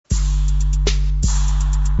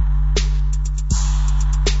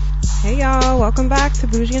Hey y'all, welcome back to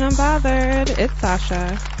Bougie and Unbothered. It's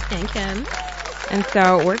Sasha. And Kim. And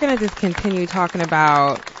so we're going to just continue talking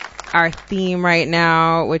about our theme right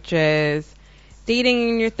now, which is dating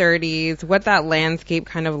in your 30s, what that landscape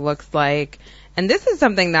kind of looks like. And this is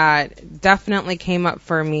something that definitely came up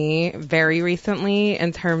for me very recently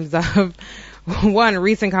in terms of, one,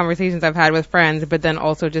 recent conversations I've had with friends, but then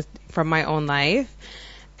also just from my own life.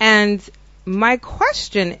 And my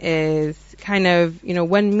question is kind of, you know,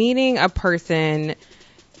 when meeting a person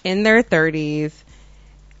in their 30s,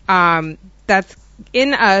 that's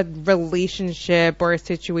in a relationship or a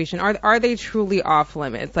situation, are they truly off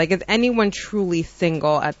limits? Like, is anyone truly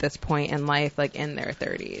single at this point in life, like in their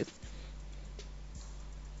 30s?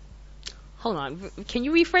 Hold on. Can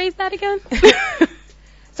you rephrase that again?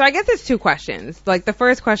 So I guess it's two questions. Like, the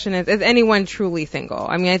first question is anyone truly single?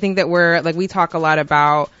 I mean, I think that we talk a lot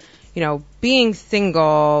about, you know, being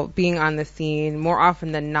single, being on the scene. More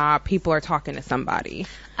often than not, people are talking to somebody.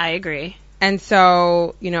 I agree. And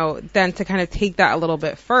so, you know, then to kind of take that a little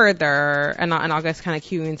bit further, and I'll just kind of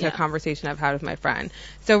cue into a conversation I've had with my friend.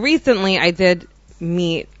 So recently I did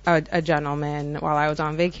meet a gentleman while I was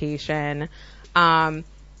on vacation. And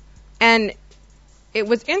it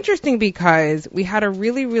was interesting because we had a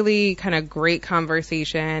really, really kind of great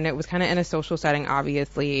conversation. It was kind of in a social setting,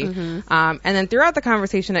 obviously. Mm-hmm. And then throughout the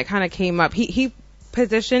conversation, it kind of came up. He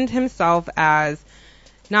positioned himself as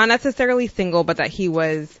not necessarily single, but that he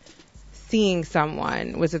was seeing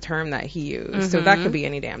someone was a term that he used. Mm-hmm. So that could be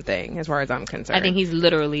any damn thing as far as I'm concerned. I think he's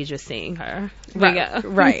literally just seeing her. Right.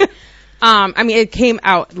 Right. I mean, it came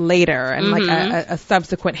out later and like a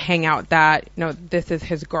subsequent hangout that, you know, this is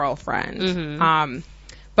his girlfriend. Mm-hmm.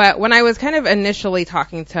 But when I was kind of initially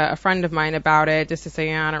talking to a friend of mine about it, just to say,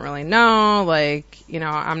 yeah, I don't really know, like, you know,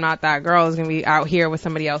 I'm not that girl who's going to be out here with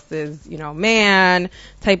somebody else's, you know, man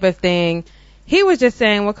type of thing. He was just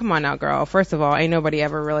saying, well, come on now, girl. First of all, ain't nobody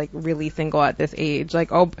ever really single at this age.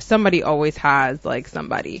 Like, oh, somebody always has, like,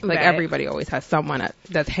 somebody. Like, everybody always has someone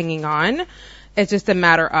that's hanging on. It's just a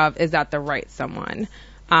matter of, is that the right someone?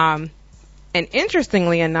 And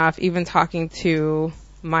interestingly enough, even talking to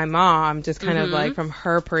my mom, just kind of like from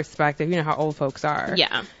her perspective, you know how old folks are.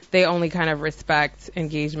 Yeah. They only kind of respect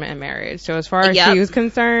engagement and marriage. So as far as she was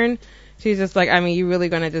concerned, she's just like, I mean, you really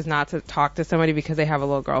going to just not to talk to somebody because they have a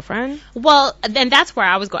little girlfriend? Well, then that's where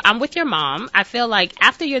I was going. I'm with your mom. I feel like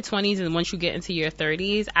after your 20s and once you get into your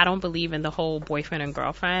 30s, I don't believe in the whole boyfriend and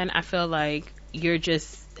girlfriend. I feel like you're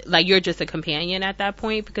just a companion at that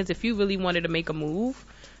point, because if you really wanted to make a move,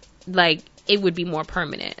 like, it would be more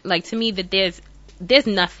permanent. Like, to me, that there's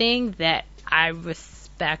nothing that I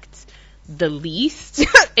respect the least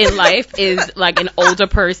in life is like an older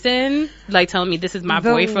person like telling me this is my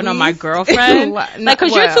boyfriend or my girlfriend. Like,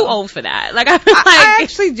 because you're too old for that. Like, I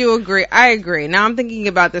actually do agree. I agree. Now I'm thinking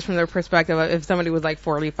about this from the perspective of if somebody was like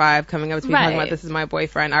 45 coming up to me talking about this is my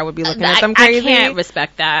boyfriend, I would be looking at them crazy. I can't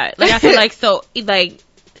respect that. Like, I feel like, so, like,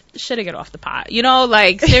 should have get off the pot, you know?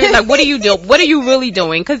 Like, seriously, like, what are you doing? What are you really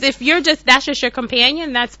doing? Because if you're just, that's just your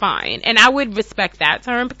companion, that's fine. And I would respect that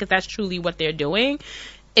term because that's truly what they're doing.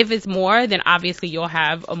 If it's more, then obviously you'll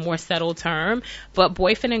have a more settled term. But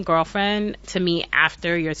boyfriend and girlfriend, to me,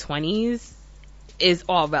 after your 20s, is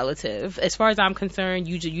all relative. As far as I'm concerned,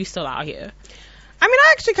 you still out here. I mean,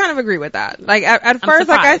 I actually kind of agree with that. Like, at first,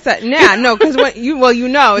 like I said, no, because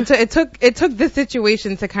it took this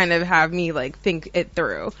situation to kind of have me, like, think it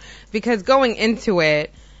through. Because going into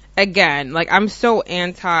it, again, like, I'm so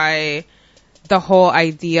anti the whole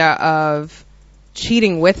idea of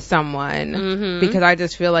cheating with someone, because I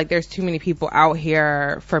just feel like there's too many people out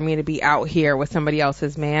here for me to be out here with somebody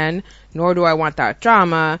else's man, nor do I want that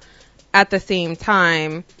drama. At the same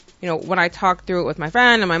time, you know, when I talk through it with my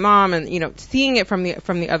friend and my mom and, you know, seeing it from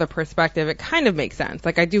the other perspective, it kind of makes sense.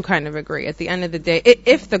 Like, I do kind of agree. At the end of the day,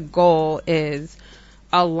 if the goal is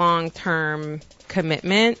a long-term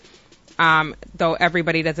commitment, though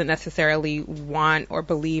everybody doesn't necessarily want or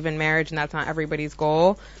believe in marriage, and that's not everybody's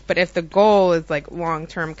goal. But if the goal is like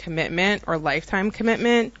long-term commitment or lifetime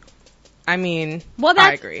commitment, I mean,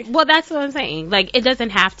 I agree. Well, that's what I'm saying. Like, it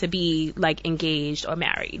doesn't have to be like engaged or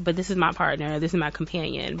married, but this is my partner, this is my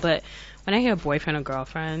companion. But when I hear boyfriend or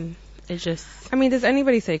girlfriend, it's just, I mean, does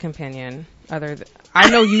anybody say companion other than,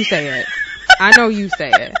 I know you say it. I know you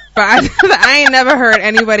say it, but I ain't never heard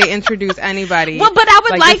anybody introduce anybody. Well, but I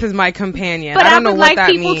would like this is my companion. But I don't know what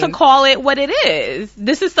that people means. To call it what it is.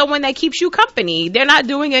 This is someone that keeps you company. They're not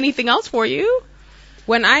doing anything else for you.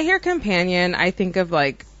 When I hear companion, I think of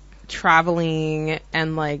like traveling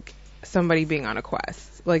and like somebody being on a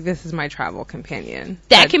quest. like, this is my travel companion.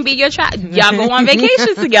 That can be your y'all go on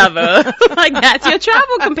vacation together. Like, that's your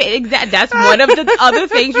travel companion. That's one of the other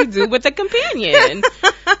things you do with a companion.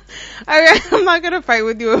 I'm not gonna fight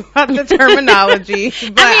with you about the terminology,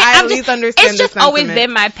 but I at least understand. It's just always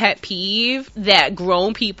been my pet peeve that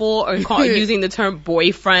grown people are using the term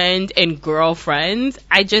boyfriend and girlfriend.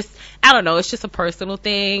 I don't know. It's just a personal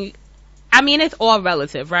thing. I mean, it's all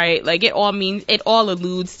relative, right? Like, it all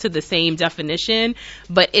alludes to the same definition,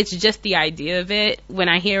 but it's just the idea of it. When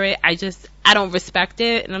I hear it, I don't respect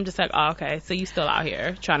it, and I'm just like, oh, okay, so you still out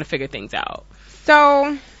here trying to figure things out.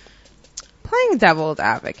 So, playing devil's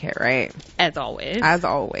advocate, right? As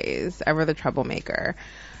always, ever the troublemaker.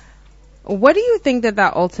 What do you think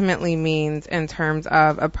that ultimately means in terms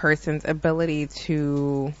of a person's ability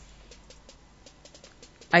to,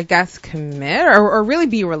 I guess, commit or really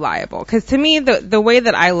be reliable? Because to me, the way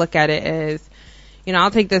that I look at it is, you know,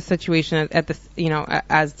 I'll take this situation at this, you know,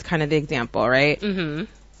 as kind of the example, right? Mm-hmm.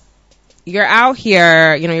 You're out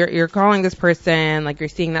here, you know, you're calling this person, like, you're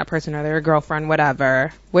seeing that person or their girlfriend,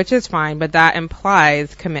 whatever, which is fine, but that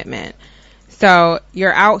implies commitment. So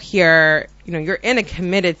you're out here, you know, you're in a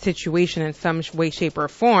committed situation in some way, shape, or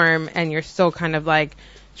form, and you're still kind of like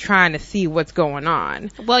trying to see what's going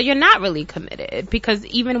on. Well, you're not really committed, because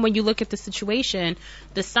even when you look at the situation,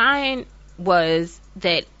 the sign was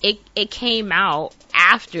that it came out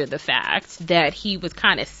after the fact that he was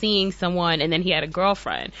kind of seeing someone and then he had a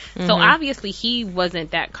girlfriend. Mm-hmm. So obviously he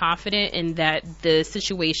wasn't that confident in that the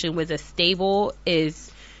situation was as stable as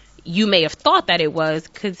you may have thought that it was,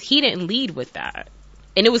 because he didn't lead with that.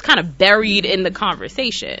 And it was kind of buried in the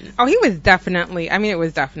conversation. Oh, it was definitely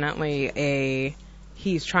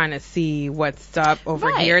he's trying to see what's up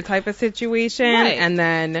over here type of situation. Right. And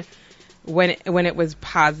then when it was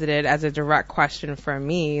posited as a direct question for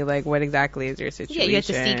me, like, what exactly is your situation? Yeah, you have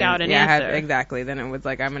to seek out an answer. Exactly. Then it was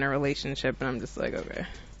like, I'm in a relationship, and I'm just like, okay,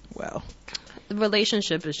 well. The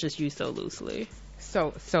relationship is just used so loosely.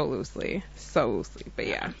 So loosely. But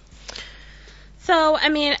yeah. So, I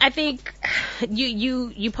mean, I think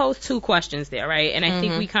you posed two questions there, right? And I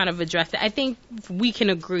think we kind of addressed it. I think we can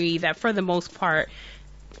agree that for the most part,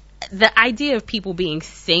 the idea of people being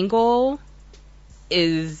single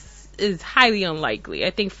is highly unlikely. I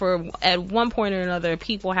think at one point or another,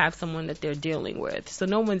 people have someone that they're dealing with. So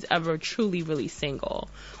no one's ever truly really single.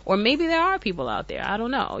 Or maybe there are people out there. I don't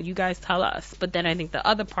know. You guys tell us. But then I think the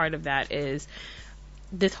other part of that is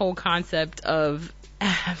this whole concept of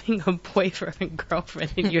having a boyfriend and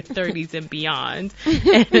girlfriend in your 30s and beyond,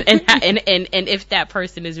 and if that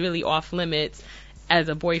person is really off limits as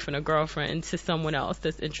a boyfriend or girlfriend to someone else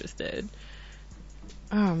that's interested.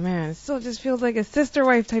 Oh man, it still just feels like a sister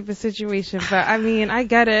wife type of situation, but I mean, I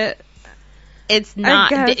get it. It's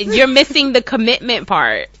not. You're missing the commitment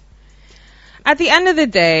part. At the end of the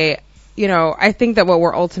day, you know, I think that what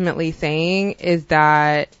we're ultimately saying is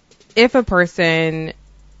that if a person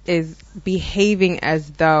is behaving as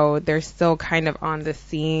though they're still kind of on the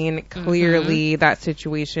scene, clearly that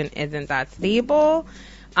situation isn't that stable,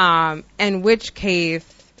 in which case,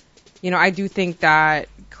 you know, I do think that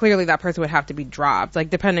clearly that person would have to be dropped, like,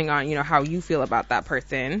 depending on, you know, how you feel about that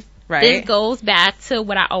person, right? This goes back to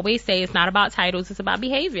what I always say, it's not about titles, it's about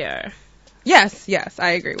behavior. Yes, I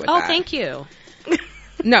agree with that. Oh, thank you.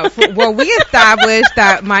 No, well, we established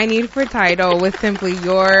that my need for title was simply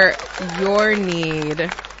your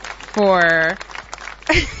need for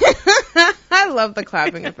I love the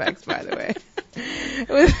clapping effects, by the way. It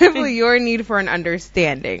was simply your need for an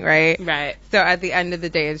understanding, right? Right. So at the end of the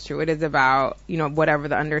day, it's true. It is about, you know, whatever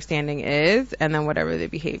the understanding is and then whatever the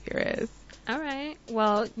behavior is. All right.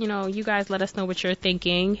 Well, you know, you guys let us know what you're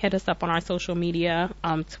thinking. Hit us up on our social media,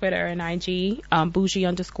 Twitter and IG,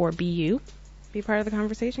 bougie_BU. Be part of the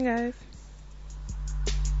conversation, guys.